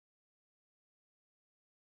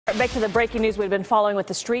Back to the breaking news we've been following with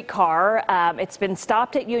the streetcar. It's been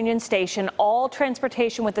stopped at Union Station. All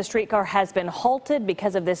transportation with the streetcar has been halted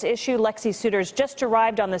because of this issue. Lexi Suiters just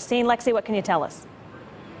arrived on the scene. Lexi, what can you tell us?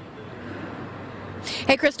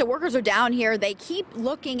 Hey, Krista, workers are down here. They keep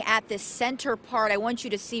looking at this center part. I want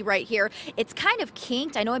you to see right here. It's kind of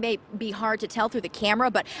kinked. I know it may be hard to tell through the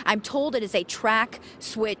camera, but I'm told it is a track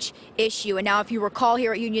switch issue. And now, if you recall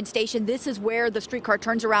here at Union Station, this is where the streetcar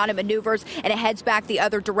turns around and maneuvers, and it heads back the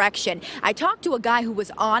other direction. I talked to a guy who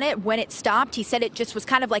was on it when it stopped. He said it just was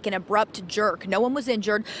kind of like an abrupt jerk. No one was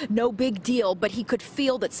injured, no big deal, but he could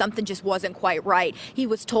feel that something just wasn't quite right. He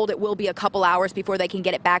was told it will be a couple hours before they can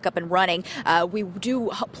get it back up and running. We do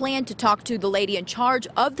plan to talk to the lady in charge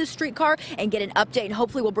of the streetcar and get an update, and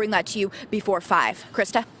hopefully we'll bring that to you before 5.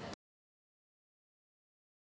 Krista?